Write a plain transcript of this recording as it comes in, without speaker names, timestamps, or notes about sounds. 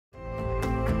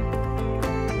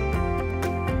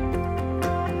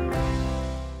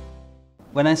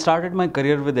When I started my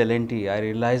career with L&T, I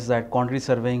realized that quantity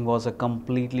surveying was a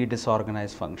completely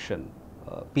disorganized function.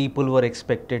 People were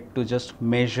expected to just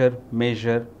measure,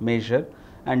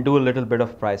 and do a little bit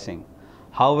of pricing.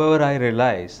 However, I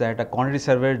realized that a quantity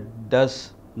surveyor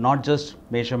does not just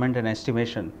measurement and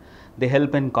estimation. They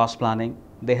help in cost planning,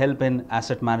 they help in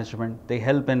asset management, they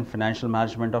help in financial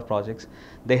management of projects,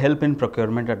 they help in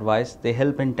procurement advice, they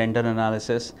help in tender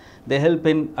analysis, they help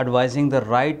in advising the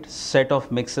right set of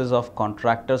mixes of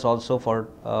contractors also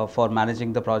for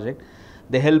managing the project.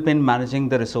 They help in managing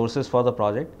the resources for the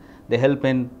project. They help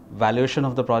in valuation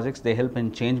of the projects, they help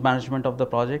in change management of the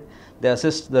project, they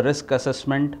assist the risk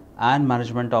assessment and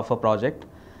management of a project.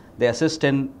 They assist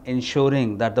in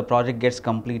ensuring that the project gets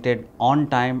completed on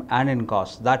time and in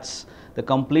cost. That's the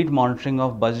complete monitoring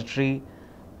of budgetary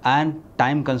and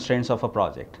time constraints of a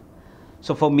project.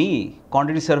 So for me,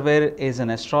 quantity surveyor is an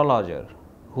astrologer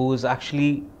who is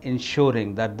actually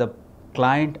ensuring that the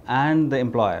client and the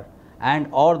employer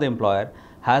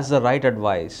has the right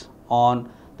advice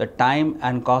on the time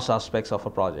and cost aspects of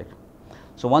a project.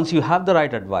 So once you have the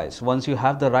right advice,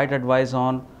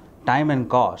 on time and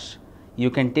cost, you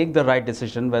can take the right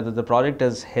decision whether the project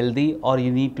is healthy or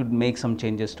you need to make some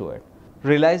changes to it.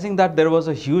 Realizing that there was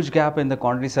a huge gap in the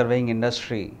quantity surveying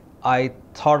industry, I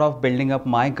thought of building up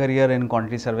my career in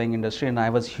quantity surveying industry, and I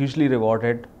was hugely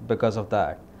rewarded because of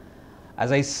that.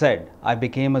 As I said, I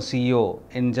became a CEO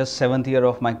in just 7th year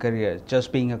of my career,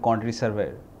 just being a quantity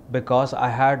surveyor, because I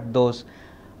had those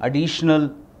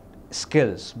additional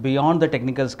skills beyond the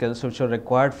technical skills which are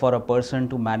required for a person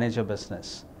to manage a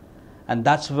business. And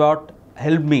that's what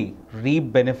helped me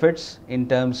reap benefits in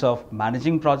terms of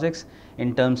managing projects,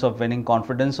 in terms of winning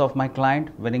confidence of my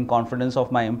client, winning confidence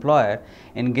of my employer,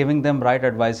 in giving them right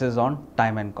advices on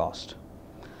time and cost.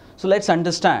 So let's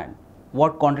understand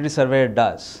what quantity surveyor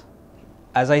does.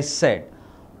 As I said,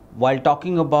 while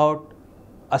talking about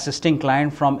assisting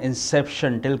client from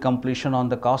inception till completion on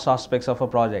the cost aspects of a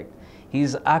project, he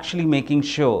is actually making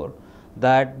sure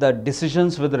that the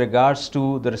decisions with regards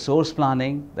to the resource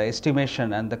planning, the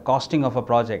estimation and the costing of a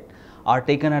project are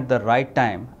taken at the right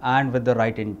time and with the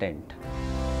right intent.